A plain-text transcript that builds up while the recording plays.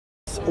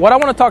what I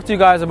want to talk to you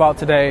guys about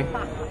today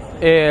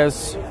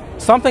is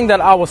something that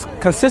I was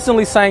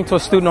consistently saying to a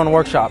student on the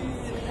workshop.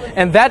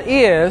 And that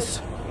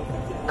is,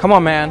 come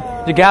on,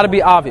 man, you got to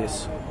be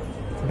obvious.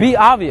 Be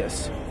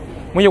obvious.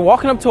 When you're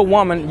walking up to a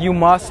woman, you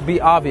must be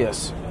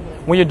obvious.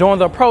 When you're doing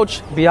the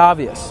approach, be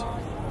obvious.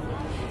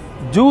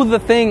 Do the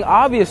thing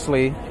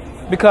obviously,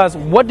 because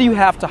what do you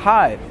have to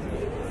hide?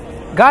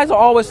 Guys are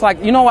always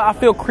like, you know what, I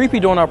feel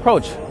creepy doing the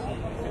approach.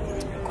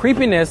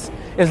 Creepiness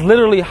is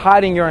literally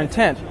hiding your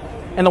intent,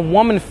 and a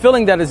woman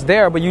feeling that it's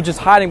there, but you just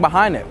hiding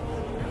behind it.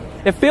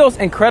 It feels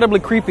incredibly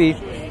creepy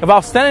if I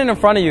was standing in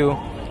front of you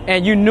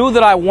and you knew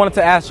that I wanted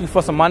to ask you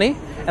for some money,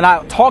 and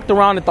I talked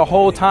around it the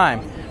whole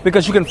time,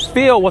 because you can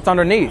feel what's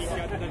underneath.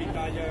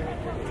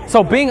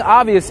 So being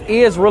obvious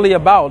is really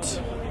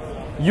about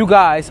you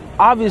guys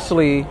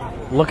obviously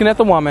looking at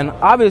the woman,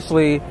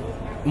 obviously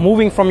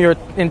moving from your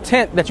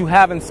intent that you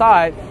have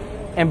inside,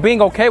 and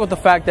being okay with the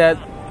fact that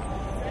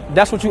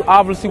that's what you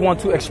obviously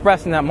want to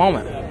express in that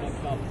moment.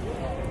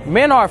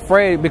 Men are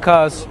afraid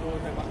because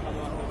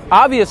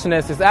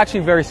obviousness is actually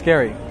very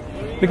scary,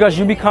 because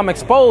you become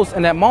exposed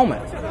in that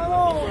moment.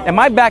 And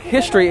my back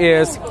history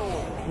is,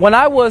 when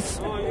I was,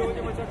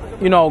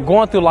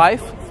 going through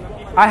life,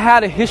 I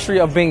had a history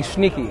of being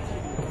sneaky.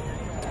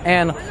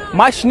 And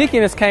my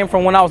sneakiness came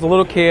from when I was a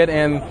little kid,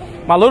 and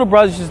my little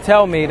brothers used to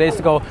tell me, they used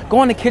to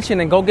go in the kitchen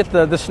and go get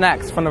the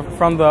snacks from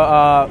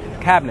the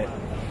cabinet.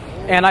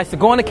 And I used to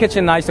go in the kitchen,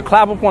 and I used to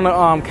clap up on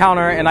the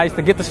counter, and I used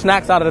to get the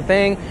snacks out of the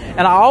thing.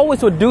 And I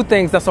always would do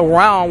things that's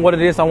around what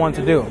it is I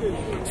wanted to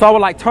do. So I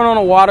would turn on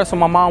the water so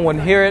my mom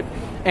wouldn't hear it,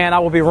 and I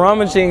would be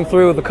rummaging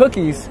through the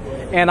cookies,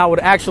 and I would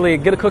actually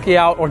get a cookie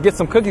out or get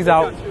some cookies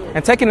out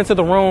and take it into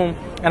the room,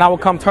 and I would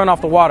come turn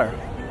off the water.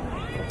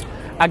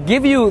 I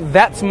give you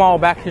that small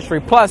back history,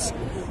 plus,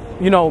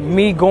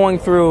 me going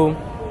through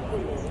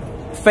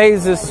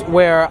phases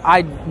where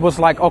I was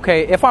like,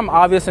 okay, if I'm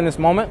obvious in this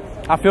moment,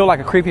 I feel like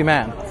a creepy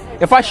man.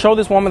 If I show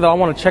this woman that I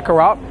want to check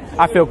her out,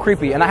 I feel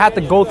creepy. And I had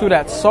to go through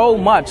that so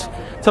much,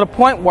 to the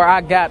point where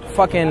I got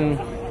fucking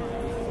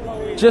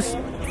just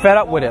fed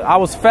up with it. I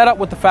was fed up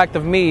with the fact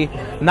of me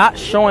not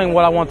showing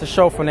what I want to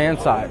show from the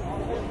inside.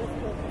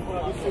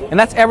 And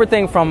that's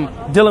everything from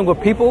dealing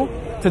with people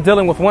to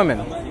dealing with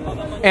women.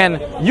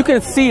 And you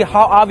can see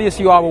how obvious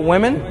you are with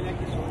women,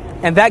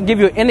 and that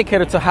gives you an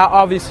indicator to how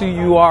obvious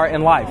you are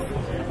in life.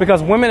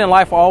 Because women in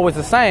life are always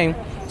the same.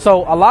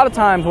 So a lot of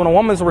times when a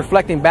woman's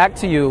reflecting back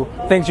to you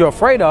things you're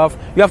afraid of,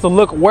 you have to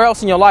look, where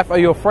else in your life are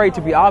you afraid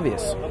to be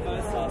obvious?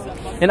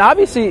 And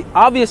obviously,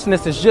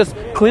 obviousness is just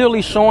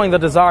clearly showing the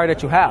desire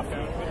that you have.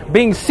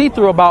 Being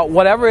see-through about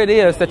whatever it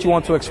is that you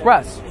want to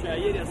express.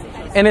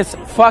 And it's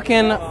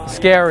fucking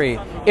scary.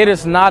 It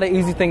is not an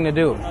easy thing to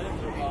do.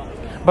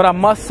 But I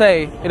must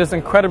say, it is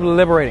incredibly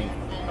liberating.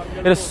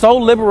 It is so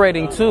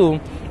liberating to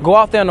go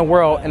out there in the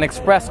world and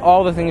express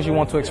all the things you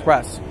want to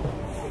express.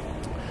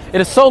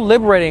 It is so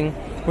liberating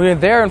when you're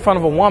there in front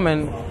of a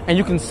woman and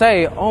you can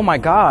say, oh my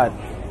God,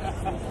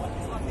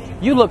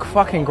 you look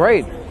fucking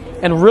great,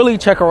 and really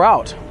check her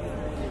out.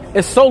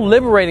 It's so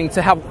liberating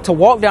to have to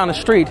walk down the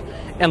street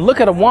and look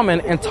at a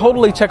woman and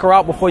totally check her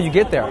out before you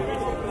get there.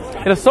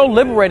 It is so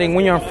liberating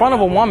when you're in front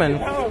of a woman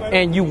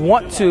and you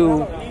want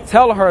to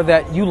tell her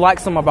that you like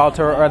something about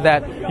her, or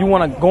that you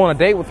want to go on a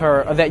date with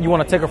her, or that you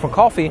want to take her for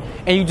coffee,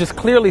 and you just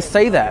clearly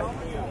say that.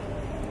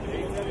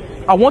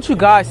 I want you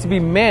guys to be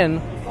men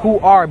who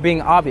are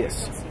being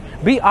obvious.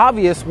 Be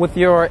obvious with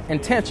your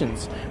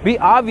intentions. Be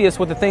obvious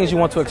with the things you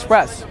want to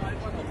express.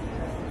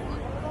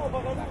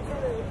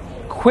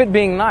 Quit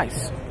being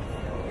nice.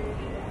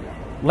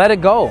 Let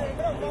it go.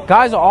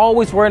 Guys are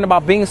always worrying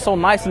about being so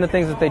nice in the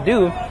things that they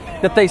do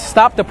that they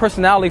stop their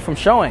personality from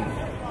showing.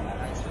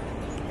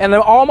 And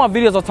all my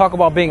videos will talk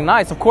about being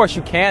nice. Of course,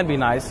 you can be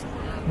nice.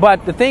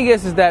 But the thing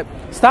is that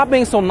stop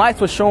being so nice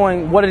with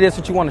showing what it is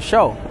that you want to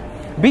show.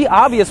 Be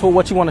obvious with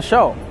what you want to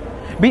show.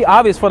 Be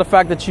obvious for the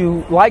fact that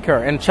you like her,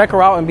 and check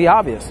her out and be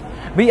obvious.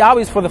 Be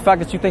obvious for the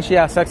fact that you think she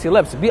has sexy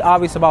lips. Be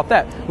obvious about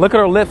that. Look at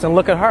her lips and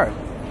look at her.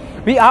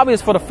 Be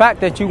obvious for the fact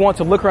that you want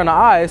to look her in the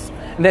eyes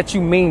and that you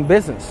mean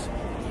business.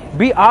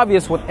 Be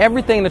obvious with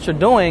everything that you're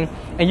doing,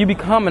 and you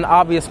become an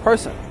obvious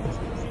person.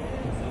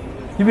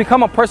 You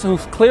become a person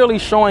who's clearly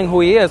showing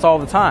who he is all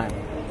the time.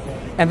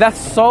 And that's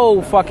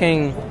so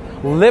fucking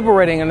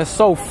liberating, and it's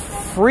so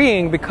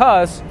freeing,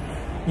 because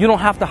you don't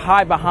have to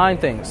hide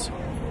behind things.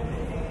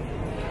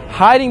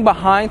 Hiding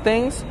behind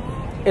things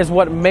is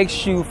what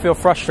makes you feel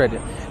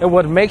frustrated. It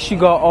what makes you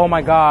go, oh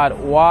my God,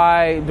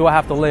 why do I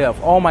have to live?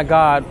 Oh my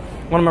God,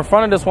 when I'm in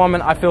front of this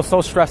woman, I feel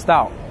so stressed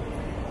out.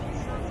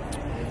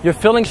 You're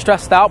feeling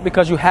stressed out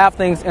because you have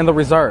things in the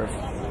reserve.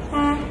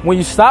 When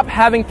you stop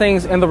having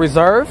things in the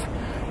reserve,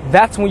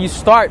 that's when you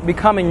start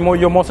becoming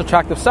your most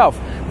attractive self.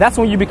 That's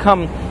when you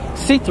become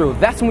see-through.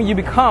 That's when you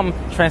become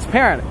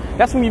transparent.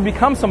 That's when you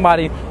become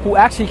somebody who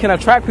actually can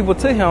attract people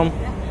to him,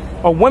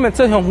 or women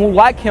to him, who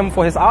like him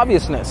for his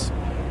obviousness.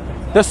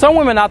 There's some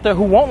women out there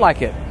who won't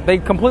like it. They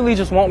completely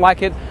just won't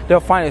like it. They'll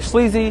find it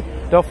sleazy.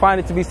 They'll find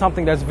it to be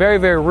something that's very,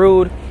 very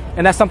rude.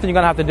 And that's something you're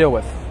going to have to deal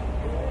with.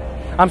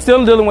 I'm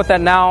still dealing with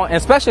that now, and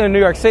especially in New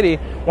York City,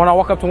 when I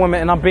walk up to women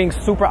and I'm being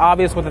super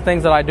obvious with the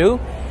things that I do.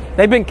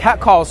 They've been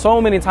catcalled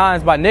so many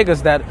times by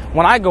niggas that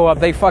when I go up,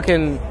 they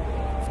fucking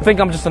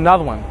think I'm just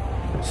another one.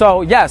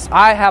 So yes,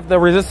 I have the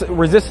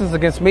resistance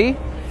against me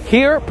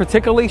here,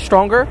 particularly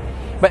stronger,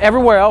 but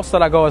everywhere else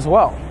that I go as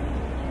well.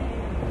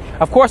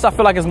 Of course, I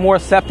feel like it's more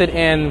accepted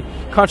in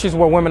countries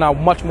where women are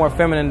much more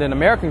feminine than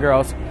American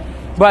girls,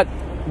 but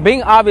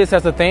being obvious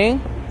as a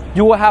thing,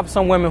 you will have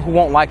some women who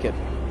won't like it.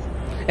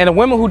 And the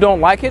women who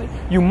don't like it,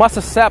 you must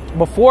accept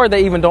before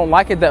they even don't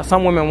like it that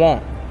some women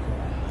won't.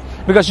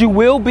 Because you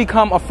will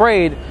become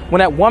afraid when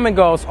that woman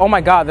goes, oh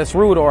my God, that's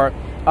rude, or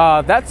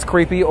that's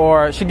creepy,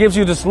 or she gives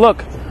you this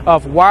look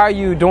of why are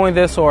you doing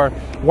this, or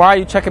why are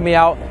you checking me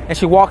out, and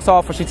she walks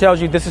off, or she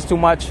tells you this is too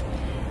much,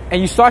 and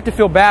you start to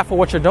feel bad for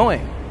what you're doing.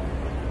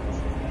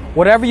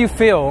 Whatever you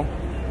feel,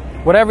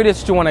 whatever it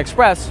is that you want to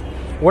express,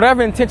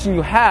 whatever intention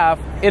you have,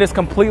 it is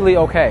completely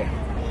okay.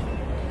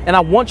 And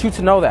I want you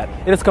to know that.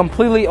 It is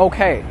completely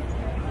okay.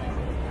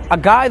 A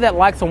guy that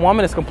likes a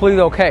woman is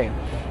completely okay.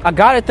 A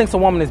guy that thinks a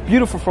woman is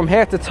beautiful from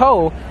head to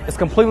toe is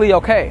completely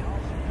okay.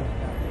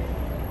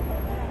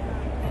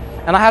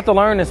 And I had to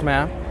learn this,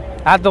 man.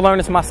 I had to learn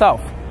this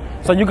myself.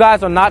 So you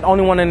guys are not the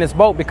only one in this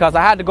boat, because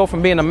I had to go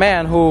from being a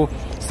man who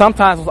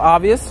sometimes was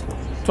obvious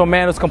to a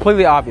man who's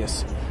completely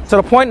obvious. To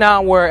the point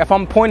now where if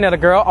I'm pointing at a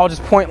girl, I'll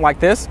just point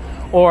like this.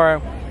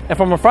 Or if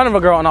I'm in front of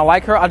a girl and I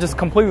like her, I just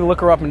completely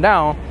look her up and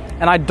down,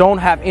 and I don't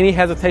have any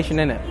hesitation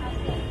in it.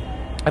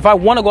 If I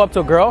want to go up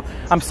to a girl,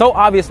 I'm so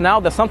obvious now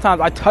that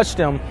sometimes I touch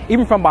them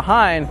even from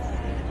behind,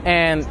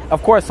 and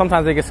of course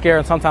sometimes they get scared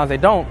and sometimes they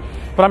don't,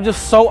 but I'm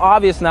just so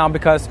obvious now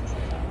because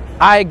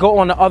I go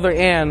on the other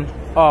end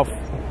of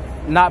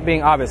not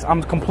being obvious.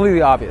 I'm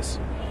completely obvious.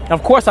 And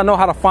of course I know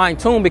how to fine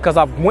tune because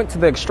I went to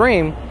the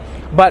extreme,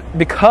 but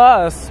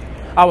because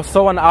I was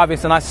so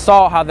unobvious and I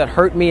saw how that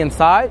hurt me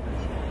inside,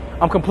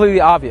 I'm completely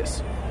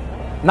obvious.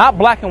 Not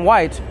black and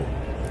white.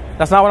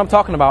 That's not what I'm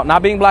talking about.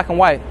 Not being black and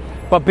white,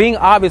 but being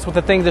obvious with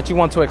the things that you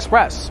want to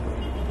express.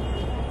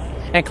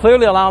 And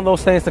clearly allowing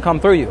those things to come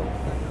through you.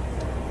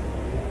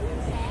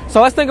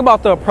 So let's think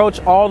about the approach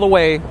all the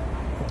way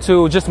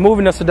to just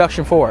moving the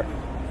seduction forward.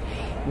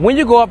 When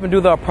you go up and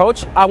do the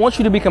approach, I want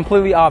you to be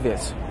completely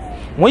obvious.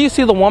 When you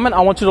see the woman,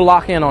 I want you to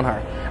lock in on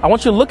her. I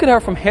want you to look at her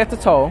from head to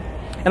toe,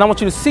 and I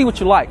want you to see what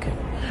you like.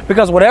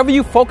 Because whatever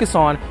you focus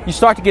on, you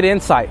start to get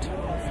insight.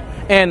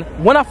 And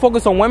when I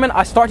focus on women,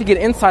 I start to get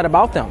insight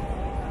about them.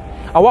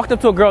 I walked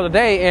up to a girl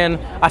today, and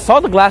I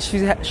saw the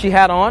glasses she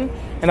had on,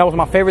 and that was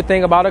my favorite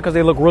thing about her because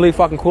they look really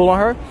fucking cool on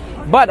her.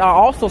 But I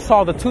also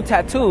saw the 2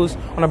 tattoos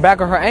on the back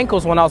of her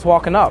ankles when I was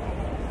walking up.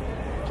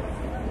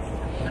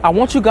 I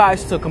want you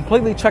guys to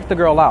completely check the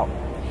girl out.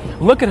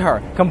 Look at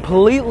her.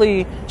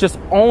 Completely just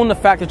own the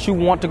fact that you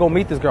want to go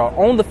meet this girl.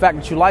 Own the fact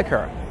that you like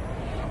her.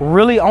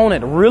 Really own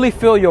it. Really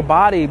feel your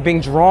body being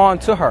drawn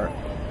to her.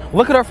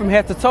 Look at her from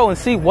head to toe and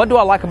see, what do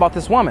I like about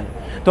this woman?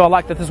 Do I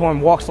like that this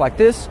woman walks like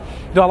this?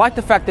 Do I like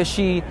the fact that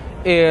she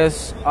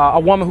is a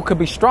woman who could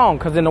be strong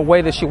because in the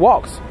way that she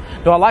walks?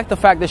 Do I like the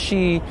fact that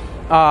she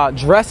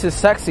dresses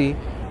sexy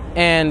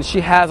and she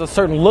has a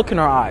certain look in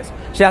her eyes?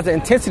 She has the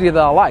intensity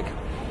that I like.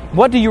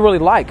 What do you really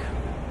like?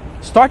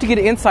 Start to get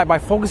insight by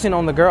focusing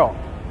on the girl.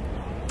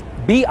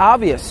 Be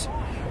obvious.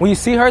 When you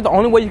see her, the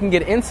only way you can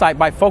get insight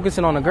by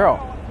focusing on the girl.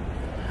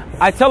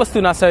 I tell a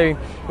student, I say,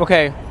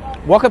 okay,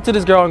 walk up to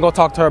this girl and go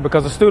talk to her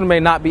because the student may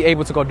not be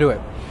able to go do it.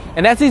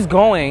 And as he's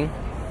going,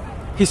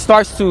 he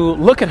starts to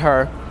look at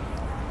her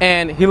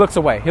and he looks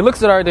away. He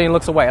looks at her, then he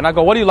looks away. And I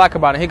go, what do you like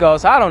about it? He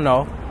goes, I don't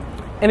know.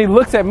 And he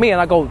looks at me and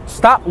I go,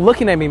 stop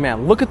looking at me,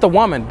 man. Look at the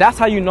woman. That's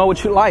how you know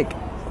what you like.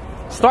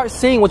 Start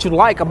seeing what you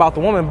like about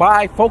the woman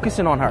by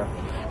focusing on her.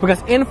 Because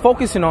in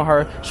focusing on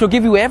her, she'll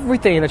give you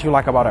everything that you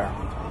like about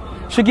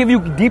her. She'll give you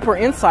deeper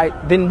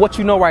insight than what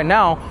you know right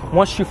now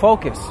once you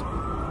focus.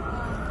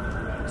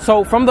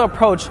 So from the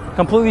approach,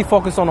 completely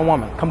focus on the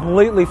woman.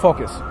 Completely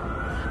focus.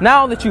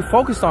 Now that you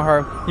focused on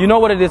her, you know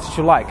what it is that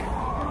you like.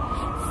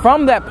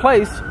 From that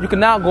place, you can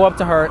now go up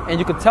to her and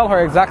you can tell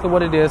her exactly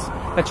what it is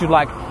that you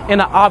like in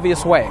an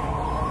obvious way.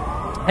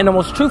 In the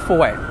most truthful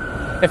way.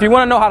 If you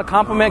want to know how to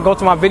compliment, go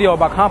to my video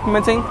about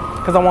complimenting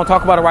because I won't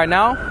talk about it right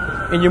now.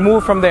 And you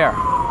move from there.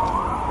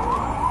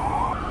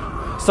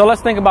 So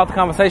let's think about the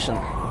conversation.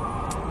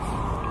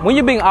 When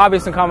you're being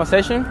obvious in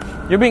conversation,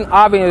 you're being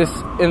obvious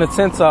in the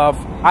sense of,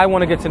 I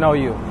want to get to know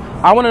you.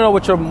 I want to know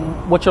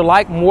what you're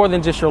like more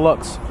than just your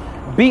looks.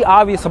 Be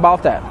obvious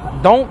about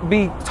that. Don't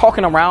be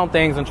talking around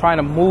things and trying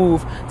to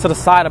move to the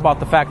side about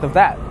the fact of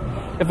that.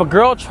 If a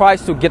girl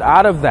tries to get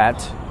out of that,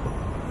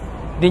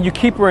 then you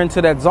keep her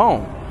into that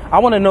zone. I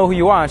want to know who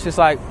you are. And she's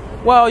like,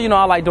 well, you know,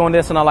 I like doing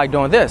this and I like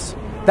doing this.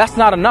 That's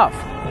not enough.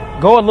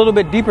 Go a little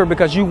bit deeper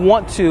because you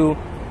want to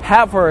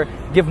have her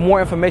give more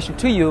information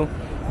to you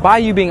by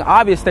you being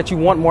obvious that you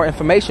want more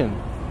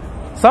information.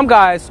 Some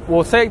guys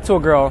will say to a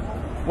girl,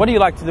 what do you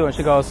like to do? And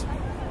she goes,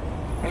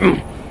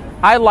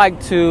 I like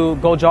to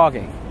go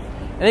jogging.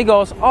 And he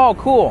goes, oh,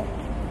 cool.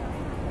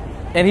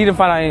 And he didn't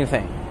find out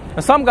anything.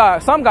 And some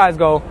guys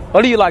go,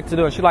 what do you like to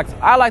do? And she likes,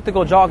 I like to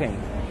go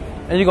jogging.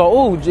 And you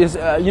go, ooh,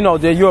 you know,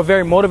 you're a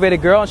very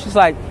motivated girl. And she's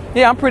like,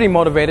 yeah, I'm pretty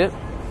motivated.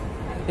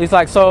 He's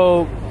like,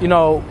 so, you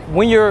know,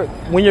 when you're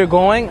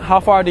going, how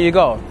far do you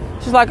go?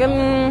 She's like,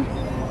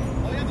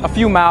 a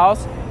few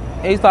miles.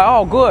 And he's like,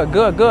 oh,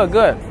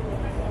 good.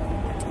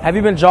 Have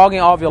you been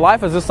jogging all of your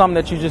life? Or is this something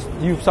that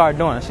you've started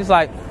doing? She's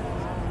like,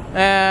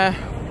 I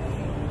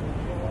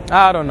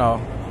don't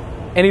know.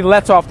 And he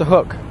lets her off the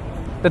hook.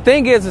 The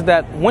thing is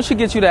that once she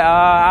gets you to,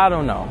 I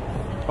don't know.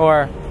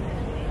 Or,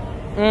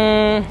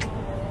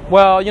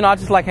 well, you know, I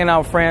just like hanging out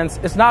with friends.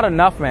 It's not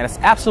enough, man. It's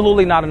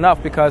absolutely not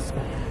enough, because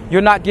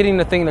you're not getting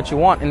the thing that you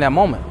want in that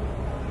moment.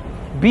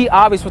 Be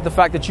obvious with the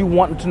fact that you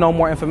want to know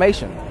more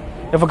information.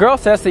 If a girl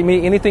says to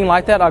me anything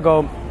like that, I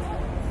go,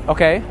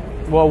 okay,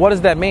 well, what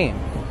does that mean?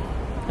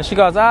 And she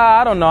goes,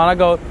 I don't know. And I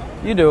go,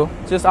 you do.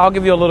 Just, I'll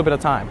give you a little bit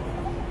of time.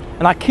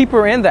 And I keep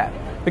her in that,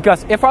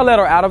 because if I let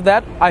her out of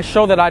that, I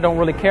show that I don't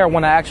really care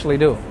when I actually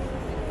do.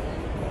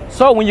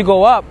 So when you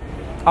go up,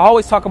 I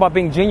always talk about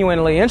being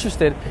genuinely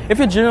interested. If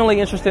you're genuinely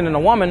interested in a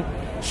woman,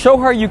 show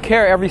her you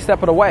care every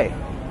step of the way.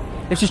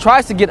 If she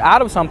tries to get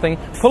out of something,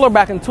 pull her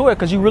back into it,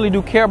 because you really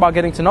do care about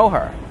getting to know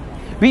her.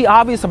 Be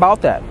obvious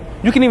about that.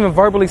 You can even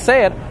verbally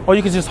say it, or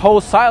you can just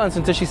hold silence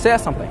until she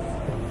says something.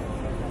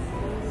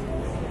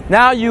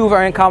 Now you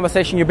are in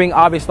conversation, you're being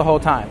obvious the whole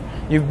time.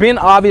 You've been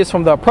obvious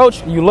from the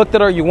approach, you looked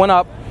at her, you went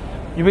up.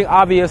 You're being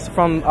obvious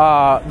from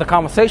the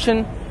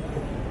conversation.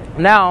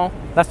 Now,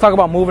 let's talk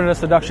about moving into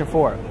seduction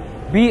forward.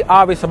 Be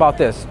obvious about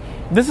this.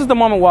 This is the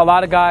moment where a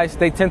lot of guys,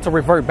 they tend to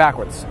revert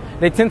backwards.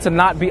 They tend to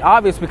not be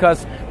obvious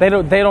because they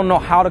don't know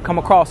how to come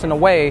across in a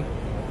way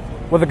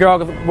where the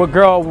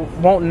girl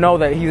won't know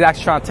that he's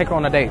actually trying to take her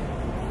on a date.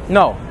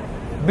 No.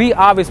 Be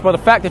obvious about the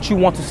fact that you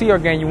want to see her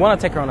again, you want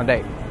to take her on a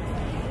date.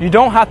 You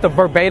don't have to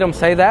verbatim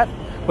say that,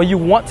 but you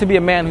want to be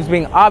a man who's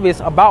being obvious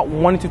about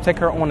wanting to take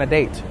her on a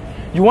date.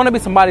 You want to be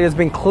somebody that's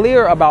being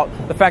clear about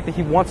the fact that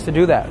he wants to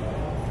do that.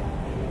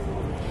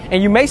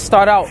 And you may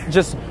start out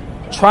just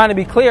trying to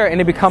be clear and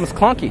it becomes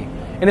clunky.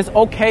 And it's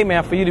okay,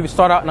 man, for you to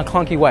start out in a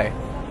clunky way.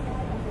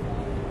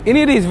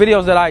 Any of these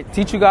videos that I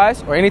teach you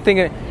guys, or anything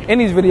in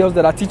these videos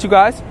that I teach you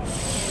guys,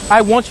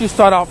 I want you to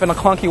start off in a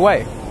clunky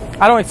way.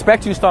 I don't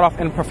expect you to start off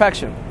in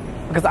perfection,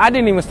 because I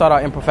didn't even start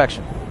out in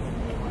perfection.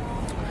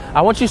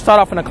 I want you to start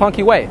off in a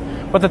clunky way.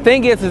 But the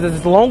thing is that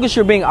as long as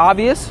you're being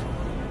obvious,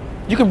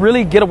 you can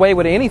really get away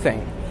with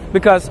anything,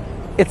 because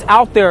it's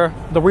out there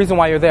the reason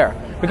why you're there.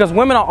 Because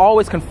women are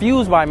always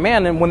confused by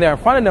men and when they're in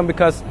front of them,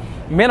 because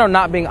men are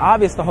not being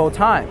obvious the whole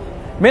time.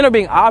 Men are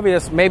being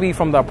obvious maybe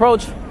from the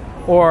approach,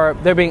 or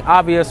they're being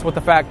obvious with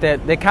the fact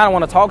that they kind of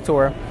want to talk to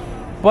her,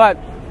 but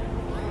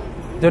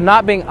they're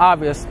not being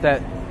obvious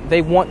that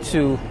they want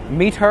to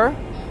meet her,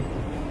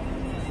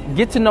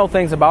 get to know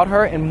things about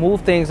her, and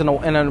move things in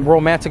a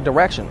romantic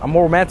direction, a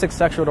more romantic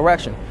sexual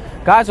direction.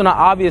 Guys are not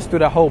obvious through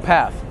their whole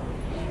path.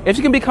 If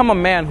you can become a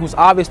man who's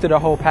obvious through their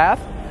whole path,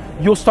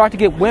 you'll start to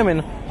get women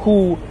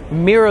who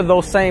mirror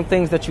those same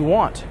things that you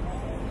want.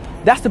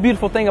 That's the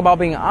beautiful thing about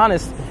being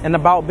honest and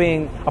about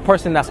being a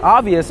person that's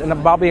obvious and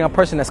about being a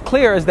person that's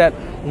clear, is that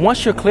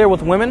once you're clear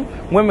with women,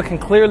 women can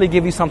clearly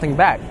give you something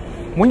back.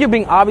 When you're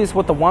being obvious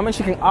with a woman,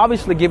 she can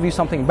obviously give you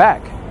something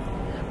back.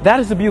 That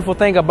is the beautiful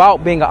thing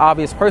about being an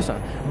obvious person,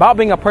 about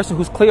being a person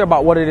who's clear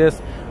about what it is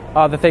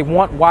that they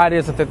want, why it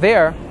is that they're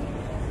there.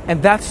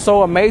 And that's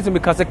so amazing,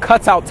 because it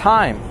cuts out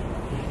time.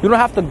 You don't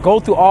have to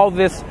go through all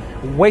this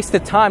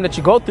wasted time that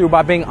you go through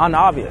by being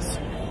unobvious.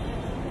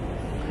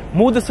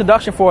 Move the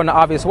seduction forward in an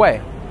obvious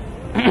way.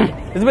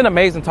 It's been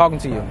amazing talking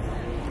to you.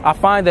 I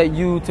find that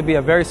you to be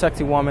a very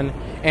sexy woman,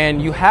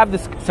 and you have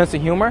this sense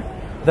of humor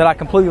that I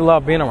completely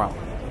love being around.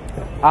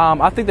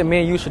 I think that me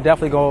and you should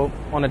definitely go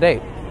on a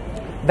date.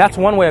 That's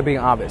one way of being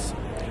obvious.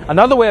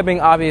 Another way of being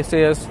obvious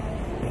is,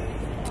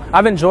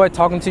 I've enjoyed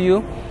talking to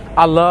you.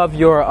 I love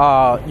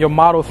your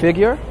model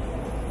figure.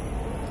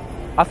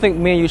 I think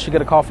me and you should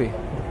get a coffee.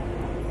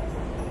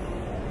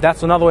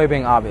 That's another way of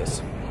being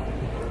obvious.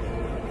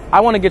 I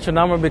want to get your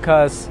number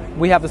because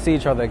we have to see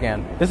each other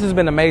again. This has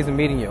been amazing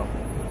meeting you.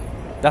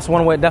 That's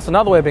one way. That's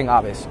another way of being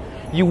obvious.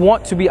 You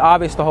want to be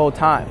obvious the whole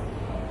time.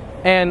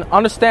 And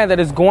understand that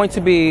it's going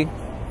to be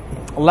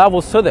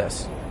levels to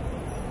this.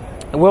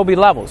 It will be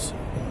levels.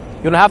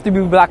 You don't have to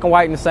be black and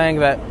white and saying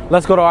that,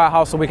 let's go to our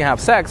house so we can have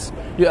sex.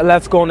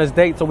 Let's go on this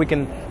date so we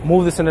can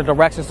move this in a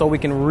direction so we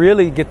can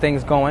really get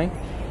things going.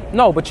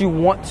 No, but you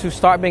want to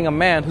start being a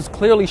man who's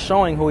clearly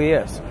showing who he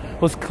is,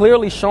 who's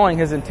clearly showing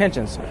his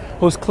intentions,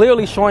 who's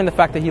clearly showing the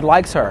fact that he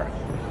likes her.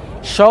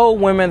 Show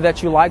women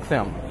that you like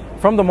them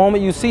from the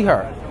moment you see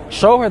her.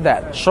 Show her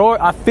that. Show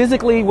her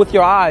physically with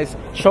your eyes.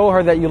 Show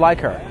her that you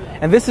like her.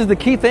 And this is the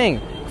key thing,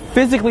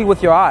 physically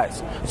with your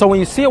eyes. So when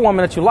you see a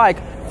woman that you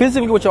like,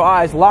 physically with your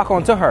eyes, lock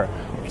onto her.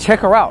 Check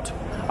her out.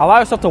 Allow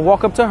yourself to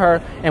walk up to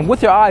her and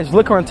with your eyes,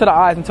 look her into the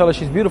eyes and tell her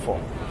she's beautiful.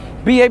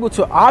 Be able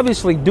to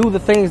obviously do the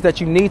things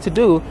that you need to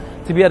do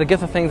to be able to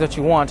get the things that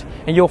you want.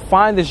 And you'll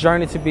find this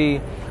journey to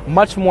be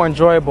much more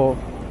enjoyable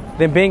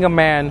than being a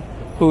man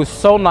who's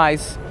so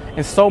nice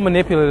and so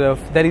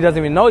manipulative that he doesn't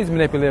even know he's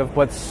manipulative,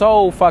 but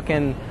so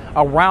fucking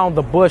around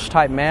the bush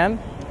type man.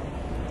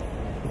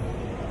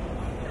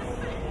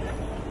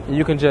 and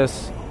you can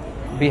just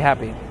be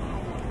happy.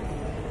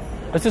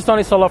 This is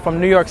Tony Solo from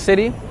New York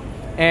City,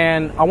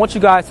 and I want you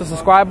guys to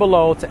subscribe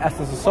below to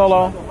Essence of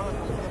Solo.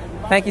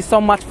 Thank you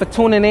so much for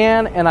tuning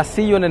in, and I'll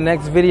see you in the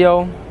next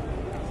video.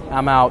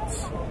 I'm out.